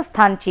দাঁড়ানোর জন্য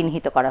স্থান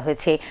চিহ্নিত করা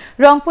হয়েছে।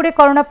 রংপুরে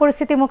করোনা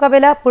পরিস্থিতি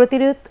মোকাবেলা,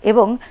 প্রতিরোধ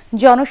এবং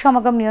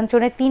জনসমাগম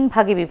নিয়ন্ত্রণে 3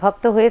 ভাগে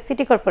বিভক্ত হয়ে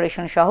সিটি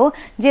কর্পোরেশন সহ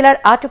জেলার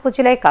 8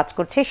 উপজেলায় কাজ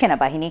করছে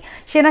সেনাবাহিনী।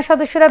 সেনা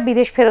সদস্যরা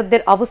বিদেশ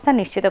ফেরতদের অবস্থান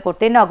নিশ্চিত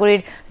করতে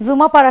নগরীর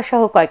জুমাপাড়া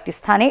সহ কয়েকটি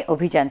স্থানে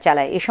অভিযান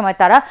চালায়। এ সময়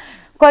তারা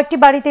কয়েকটি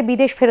বাড়িতে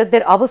বিদেশ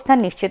ফেরতদের অবস্থান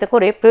নিশ্চিত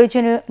করে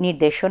প্রয়োজনীয়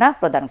নির্দেশনা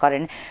প্রদান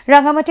করেন।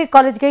 রাঙ্গামাটির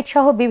কলেজ গেট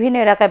সহ বিভিন্ন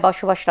এলাকায়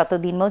বসবাসরত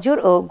দিনমজুর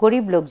ও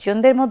গরিব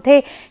লোকজনদের মধ্যে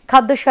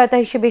খাদ্য সহায়তা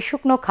হিসেবে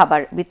শুকনো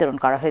খাবার বিতরণ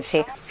করা হয়েছে।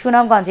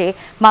 সুনামগঞ্জে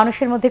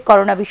মানুষের মধ্যে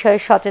করোনা বিষয়ে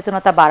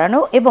সচেতনতা বাড়ানো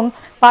এবং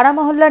পাড়া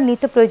মহল্লার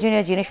নিত্য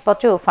প্রয়োজনীয়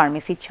জিনিসপত্র ও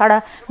ফার্মেসি ছাড়া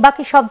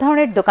বাকি সব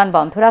ধরনের দোকান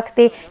বন্ধ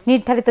রাখতে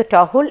নির্ধারিত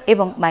টহল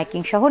এবং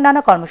মাইকিং সহ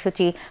নানা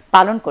কর্মসূচি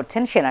পালন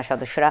করছেন সেনা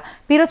সদস্যরা।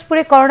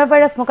 পিরোজপুরে করোনা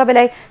ভাইরাস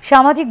মোকাবেলায়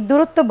সামাজিক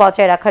দূরত্ব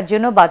বজায় রাখার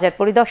জন্য বাজার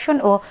পরিদর্শন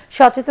ও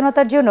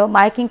সচেতনতার জন্য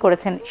মাইকিং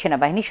করেছেন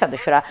সেনাবাহিনীর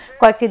সদস্যরা।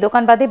 কয়েকটি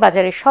দোকান বাদে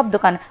বাজারের সব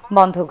দোকান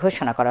বন্ধ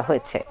ঘোষণা করা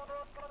হয়েছে।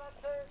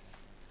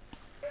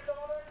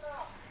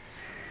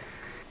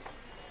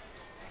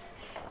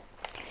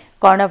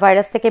 করোনা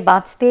ভাইরাস থেকে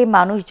বাঁচতে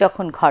মানুষ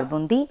যখন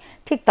ঘরবন্দি,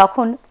 ঠিক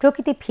তখন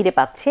প্রকৃতি ফিরে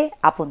পাচ্ছে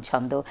আপন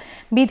ছন্দ।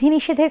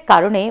 বিধিনিষেধের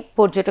কারণে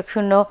পর্যটক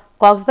শূন্য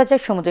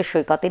কক্সবাজার সমুদ্র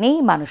সৈকতে নেই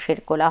মানুষের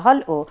কোলাহল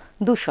ও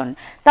দূষণ।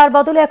 তার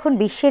বদলে এখন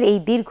বিশ্বের এই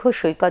দীর্ঘ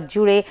সৈকত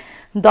জুড়ে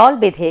দল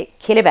বেঁধে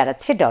খেলে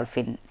বেড়াচ্ছে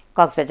ডলফিন।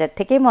 কক্সবাজার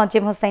থেকে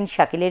মঞ্জেম হোসেন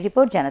শাকিলের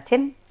রিপোর্ট, জানাচ্ছেন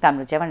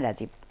কামরুজ্জামান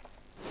রাজীব।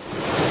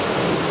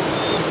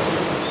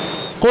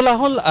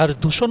 কোলাহল আর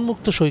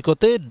দূষণমুক্ত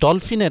সৈকতে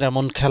ডলফিনের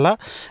এমন খেলা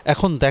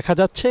এখন দেখা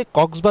যাচ্ছে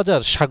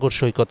কক্সবাজার সাগর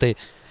সৈকতে।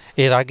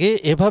 এর আগে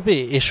এভাবে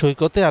এ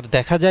সৈকতে আর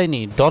দেখা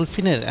যায়নি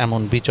ডলফিনের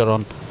এমন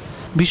বিচরণ।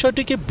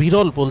 বিষয়টিকে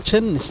বিরল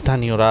বলছেন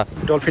স্থানীয়রা।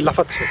 ডলফিন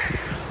লাফাচ্ছে,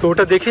 তো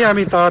ওটা দেখে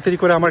আমি তাড়াতাড়ি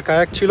করে আমার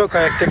কায়াক ছিল,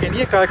 কায়াকটাকে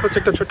নিয়ে, কায়াক হচ্ছে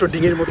একটা ছোট্ট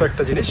ডিঙির মতো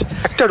একটা জিনিস,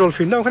 একটা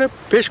ডলফিন না, ওখানে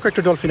বেশ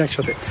কয়েকটা ডলফিন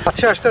একসাথে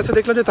আছে। আস্তে আস্তে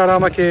দেখলাম যে তারা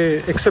আমাকে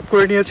অ্যাকসেপ্ট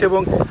করে নিয়েছে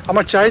এবং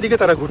আমার চারিদিকে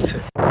তারা ঘুরছে।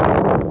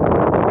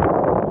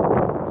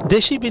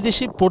 দেশি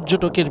বিদেশি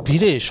পর্যটকের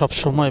ভিড়ে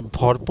সবসময়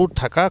ভরপুর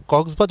থাকা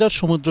কক্সবাজার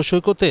সমুদ্র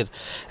সৈকতের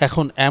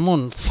এখন এমন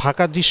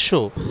ফাঁকা দৃশ্য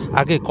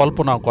আগে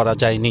কল্পনাও করা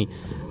যায়নি।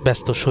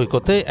 ব্যস্ত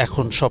সৈকতে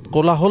এখন সব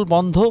কোলাহল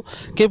বন্ধ,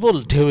 কেবল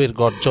ঢেউয়ের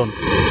গর্জন।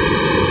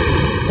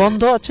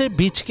 বন্ধ আছে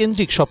বিচ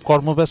কেন্দ্রিক সব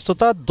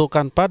কর্মব্যস্ততা,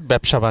 দোকানপাট,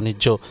 ব্যবসা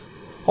বাণিজ্য।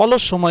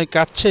 অলস সময়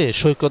কাটছে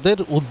সৈকতের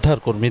উদ্ধার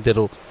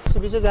কর্মীদেরও।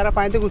 বিচে যারা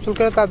পানিতে গোসল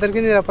করে তাদেরকে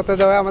নিরাপত্তা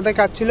দেওয়া আমাদের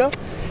কাজ ছিল।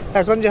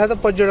 এখন যেহেতু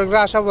পর্যটকরা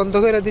আসা বন্ধ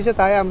করে দিয়েছে,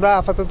 তাই আমরা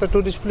আপাতত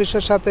টুরিস্ট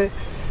পুলিশের সাথে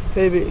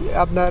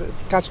আপনার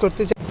কাজ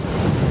করতে চাই।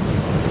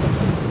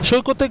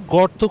 সৈকতে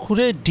গর্ত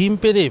খুঁড়ে ডিম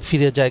পেড়ে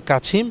ফিরে যায়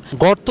কাছিম।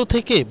 গর্ত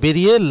থেকে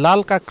বেরিয়ে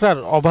লাল কাঁকড়ার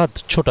অবাধ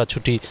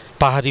ছোটাছুটি,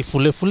 পাহাড়ি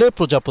ফুলে ফুলে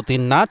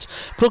প্রজাপতির নাচ।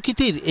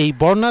 প্রকৃতির এই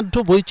বর্ণাঢ্য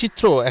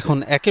বৈচিত্র্য এখন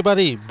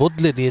একেবারেই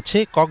বদলে দিয়েছে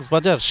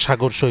কক্সবাজার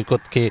সাগর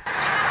সৈকতকে।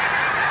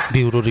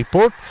 Bureau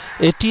report,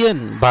 ATN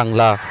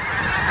Bangla.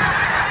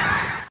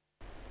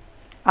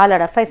 আল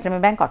আরাফা ইসলামী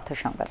ব্যাংক অর্থ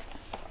সংবাদ।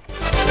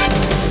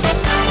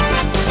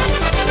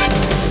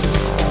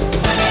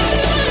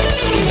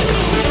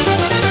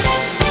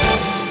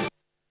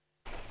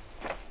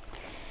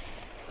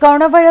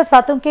 করোনা ভাইরাস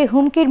আতঙ্কে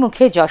হুমকির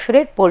মুখে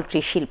যশোরের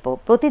পোল্ট্রি শিল্প।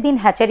 প্রতিদিন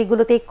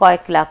হ্যাচারিগুলোতে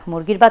কয়েক লাখ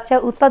মুরগির বাচ্চা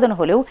উৎপাদন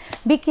হলেও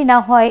বিক্রি না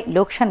হওয়ায়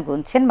লোকসান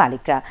গুনছেন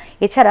মালিকরা।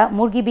 এছাড়া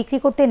মুরগি বিক্রি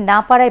করতে না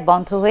পারায়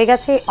বন্ধ হয়ে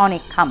গেছে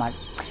অনেক খামার।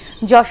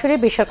 যশোরে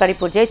বেসরকারি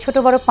পর্যায়ে ছোট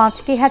বড়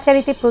 5টি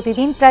হ্যাচারিতে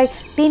প্রতিদিন প্রায়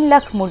 3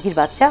 লাখ মুরগির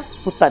বাচ্চা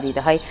উৎপাদিত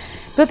হয়।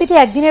 প্রতিটি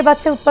একদিনের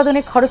বাচ্চা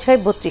উৎপাদনে খরচ হয়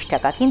 32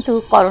 টাকা, কিন্তু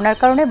করোনার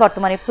কারণে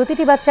বর্তমানে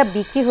প্রতিটি বাচ্চা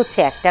বিক্রি হচ্ছে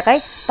 1 টাকায়,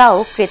 তাও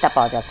ক্রেতা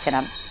পাওয়া যাচ্ছে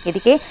না।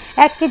 এদিকে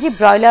 1 কেজি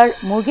ব্রয়লার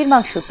মুরগির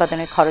মাংস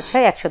উৎপাদনের খরচ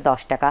হয়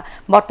 110 টাকা।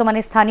 বর্তমানে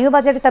স্থানীয়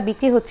বাজারে তা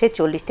বিক্রি হচ্ছে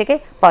 40 থেকে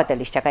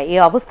 45 টাকায়। এই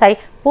অবস্থায়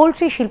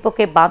পোল্ট্রি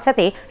শিল্পকে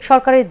বাঁচাতে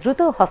সরকারের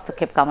দ্রুত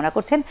হস্তক্ষেপ কামনা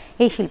করছেন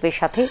এই শিল্পের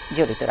সাথে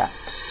জড়িতরা।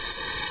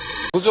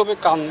 গুজবে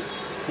কান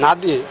না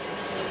দিয়ে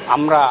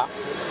আমরা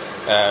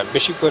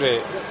বেশি করে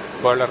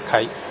ব্রয়লার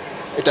খাই।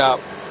 এটা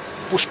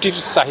পুষ্টির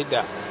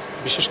চাহিদা,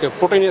 বিশেষ করে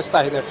প্রোটিনের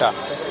চাহিদাটা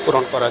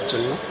পূরণ করার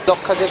জন্য।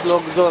 লক্ষাধিক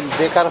লোকজন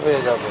বেকার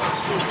হয়ে যাবে।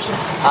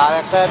 আর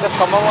একটা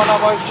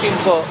সম্ভাবনাময়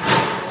শিল্প,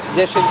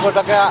 যে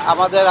শিল্পটাকে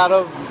আমাদের আরও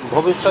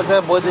ভবিষ্যতে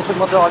বৈদেশিক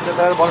মুদ্রা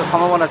অর্জনের বড়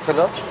সম্ভাবনা ছিল,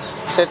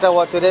 সেটা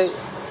অচিরেই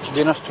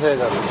বিনষ্ট হয়ে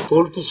যাবে।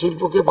 পোলট্রি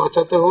শিল্পকে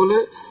বাঁচাতে হলে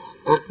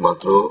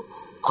একমাত্র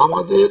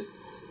আমাদের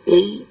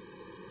এই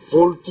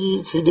পোলট্রি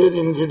ফিডের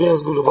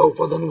ইনগ্রিডিয়েন্টসগুলো বা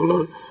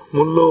উপাদানগুলোর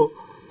মূল্য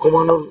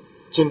কমানোর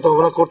চিন্তা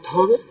ভাবনা করতে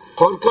হবে।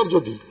 সরকার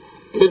যদি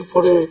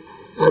এরপরে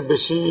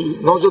বেশি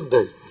নজর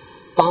দেয়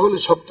তাহলে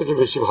সব থেকে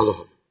বেশি ভালো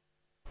হবে।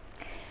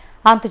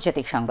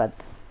 আন্তর্জাতিক সংবাদ।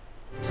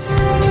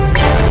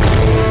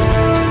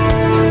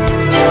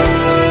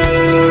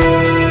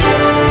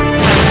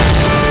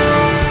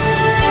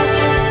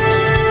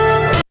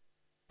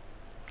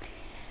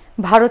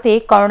 ভারতে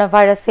করোনা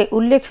ভাইরাসে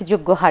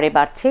উল্লেখযোগ্য হারে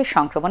বাড়ছে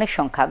সংক্রমণের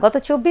সংখ্যা। গত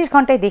 24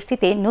 ঘন্টায়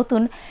দেশটিতে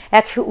নতুন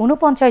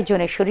 149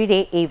 জনের শরীরে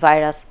এই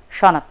ভাইরাস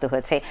শনাক্ত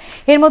হয়েছে।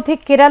 এর মধ্যে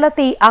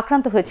কেরালাতেই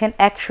আক্রান্ত হয়েছেন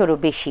 100-এরও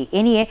বেশি।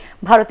 এ নিয়ে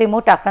ভারতে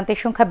মোট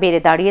আক্রান্তের সংখ্যা বেড়ে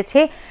দাঁড়িয়েছে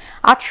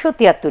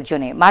 873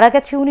 জনে। মারা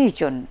গেছে 19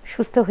 জন,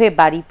 সুস্থ হয়ে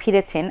বাড়ি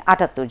ফিরেছেন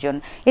 78 জন।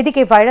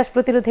 এদিকে ভাইরাস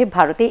প্রতিরোধে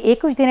ভারতে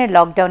 21 দিনের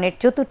লকডাউনের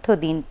চতুর্থ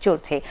দিন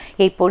চলছে।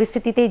 এই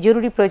পরিস্থিতিতে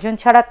জরুরি প্রয়োজন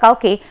ছাড়া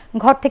কাউকে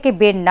ঘর থেকে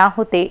বের না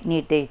হতে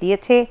নির্দেশ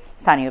দিয়েছে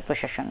স্থানীয়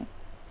প্রশাসন।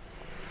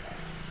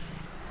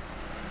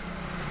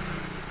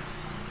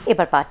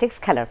 এবার পাটেক্স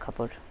খেলার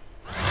খবর।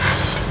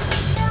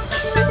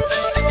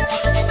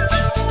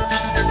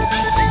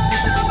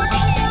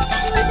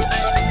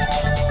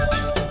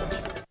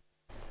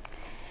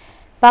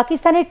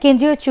 পাকিস্তানের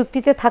কেন্দ্রীয়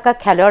চুক্তিতে থাকা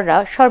খেলোয়াড়রা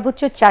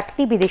সর্বোচ্চ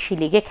 4টি বিদেশি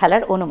লিগে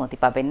খেলার অনুমতি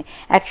পাবেন।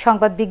 এক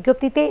সংবাদ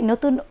বিজ্ঞপ্তিতে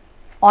নতুন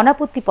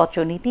অনাপত্তিপত্র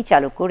নীতি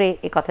চালু করে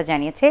একথা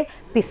জানিয়েছে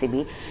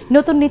পিসিবি।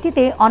 নতুন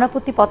নীতিতে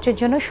অনাপত্তিপত্রের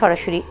জন্য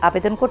সরাসরি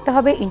আবেদন করতে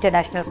হবে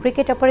ইন্টারন্যাশনাল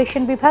ক্রিকেট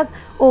অপারেশন বিভাগ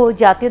ও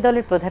জাতীয়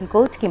দলের প্রধান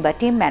কোচ কিংবা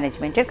টিম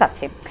ম্যানেজমেন্টের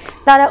কাছে।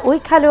 তারা ওই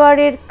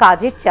খেলোয়াড়ের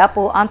কাজের চাপ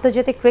ও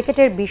আন্তর্জাতিক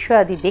ক্রিকেটের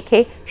বিষয়াদি দেখে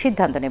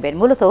সিদ্ধান্ত নেবেন।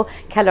 মূলত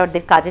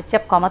খেলোয়াড়দের কাজের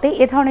চাপ কমাতে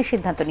এ ধরনের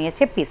সিদ্ধান্ত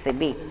নিয়েছে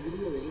পিসিবি।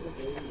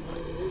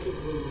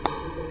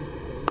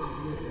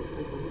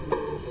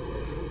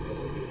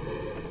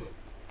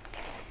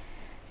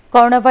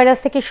 করোনা ভাইরাস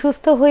থেকে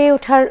সুস্থ হয়ে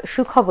ওঠার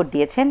সুখবর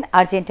দিয়েছেন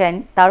আর্জেন্টাইন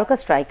তারকা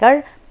striker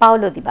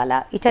Paulo Dybala.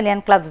 Italian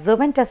club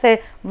জুভেন্টাসের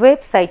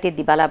ওয়েবসাইটে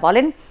দিবালা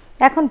বলেন,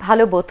 এখন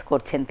ভালো বোধ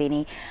করছেন তিনি।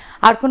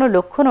 আর কোনো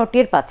লক্ষণও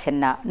টের পাচ্ছেন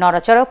না,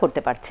 নড়াচড়াও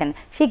করতে পারছেন।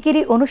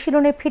 শিগগিরই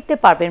অনুশীলনে ফিরতে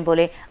পারবেন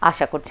বলে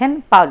আশা করছেন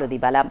পাওলো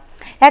দিবালা।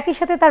 একই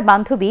সাথে তার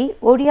বান্ধবী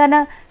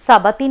ওরিয়ানা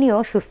সাবাতিনিও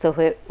সুস্থ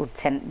হয়ে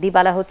উঠছেন।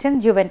 দিবালা হচ্ছেন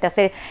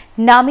জুভেন্টাসের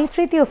নামী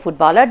তৃতীয়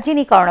ফুটবলার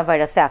যিনি করোনা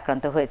ভাইরাসে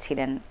আক্রান্ত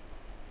হয়েছিলেন।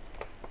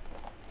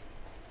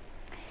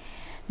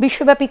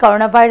 বিশ্বব্যাপী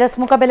করোনা ভাইরাস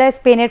মোকাবেলায়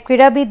স্পেনের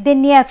ক্রীড়াবিদদের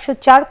নিয়ে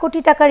 104 কোটি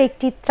টাকার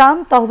একটি ত্রাণ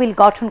তহবিল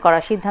গঠন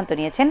করার সিদ্ধান্ত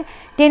নিয়েছেন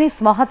টেনিস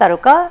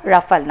মহাতারকা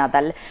রাফায়েল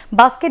নাদাল।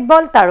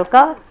 বাস্কেটবল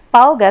তারকা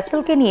পাও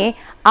গ্যাসেলকে নিয়ে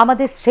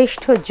আমাদের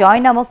শ্রেষ্ঠ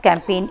জয় নামক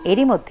ক্যাম্পেইন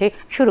এরই মধ্যে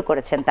শুরু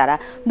করেছেন তারা।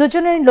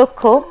 দুজনের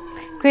লক্ষ্য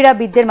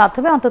ক্রীড়াবিদদের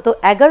মাধ্যমে অন্তত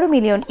 11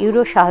 মিলিয়ন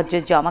ইউরো সাহায্য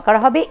জমা করা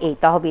হবে এই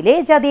তহবিলে,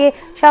 যা দিয়ে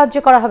সাহায্য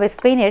করা হবে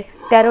স্পেনের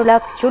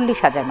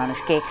 13,40,000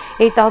 মানুষকে।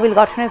 এই তহবিল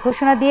গঠনের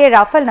ঘোষণা দিয়ে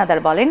রাফায়েল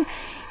নাদাল বলেন,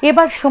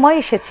 এবার সময়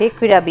এসেছে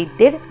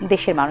ক্রীড়াবিদদের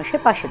দেশের মানুষের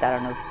পাশে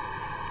দাঁড়ানোর।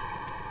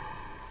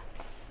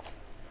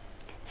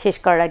 শেষ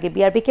করার আগে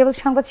বিআরবি কেবল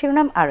সংবাদ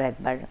শিরোনাম আরও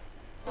একবার।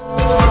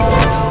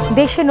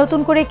 দেশে নতুন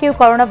করে কেউ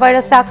করোনা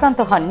ভাইরাসে আক্রান্ত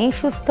হননি,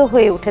 সুস্থ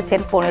হয়ে উঠেছেন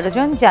 15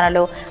 জন,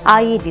 জানালো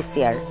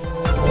আইইডিসিআর।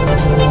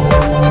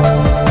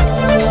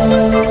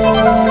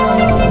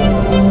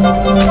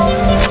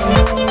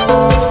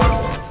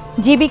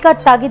 জীবিকার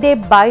তাগিদে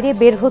বাইরে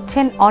বের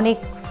হচ্ছেন অনেক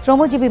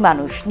শ্রমজীবী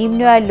মানুষ। নিম্ন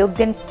আয়ের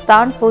লোকদের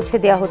ত্রাণ পৌঁছে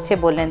দেওয়া হচ্ছে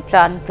বললেন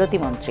ত্রাণ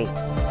প্রতিমন্ত্রী।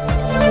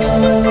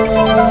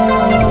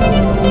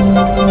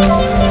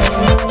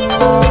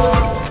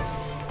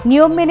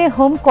 নিয়ম মেনে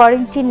হোম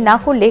কোয়ারেন্টাইন না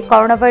করলে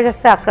করোনা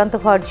ভাইরাসে আক্রান্ত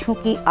হওয়ার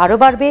ঝুঁকি আরও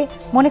বাড়বে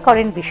মনে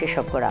করেন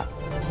বিশেষজ্ঞরা।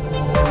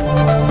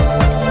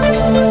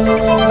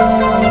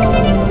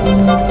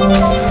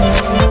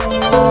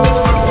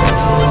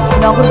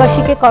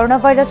 নগরবাসীকে করোনা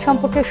ভাইরাস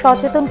সম্পর্কে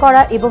সচেতন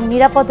করা এবং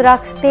নিরাপদ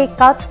রাখতে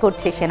কাজ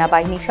করছে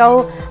সেনাবাহিনী সহ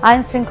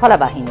আইন শৃঙ্খলা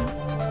বাহিনী।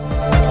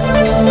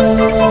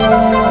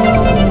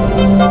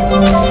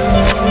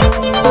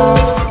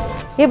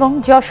 এবং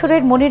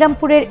যশোরের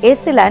মনিরামপুরের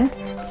এসিল্যান্ড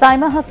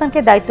সাইমা হাসানকে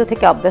দায়িত্ব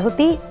থেকে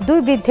অব্যাহতি, 2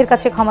 বৃদ্ধের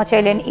কাছে ক্ষমা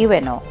চাইলেন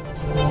ইউএনও।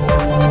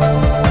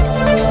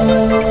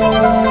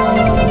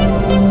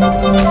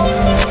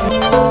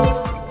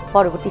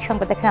 পরবর্তী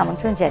সংবাদ দেখার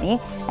আমন্ত্রণ জানিয়ে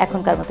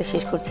এখনকার মতো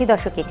শেষ করছি।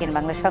 দর্শক, এটিএন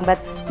বাংলা সংবাদ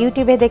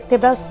ইউটিউবে দেখতে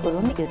ব্রাউজ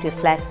করুন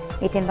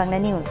youtube/ATN Bangla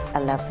News।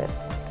 আল্লাহ হাফেজ।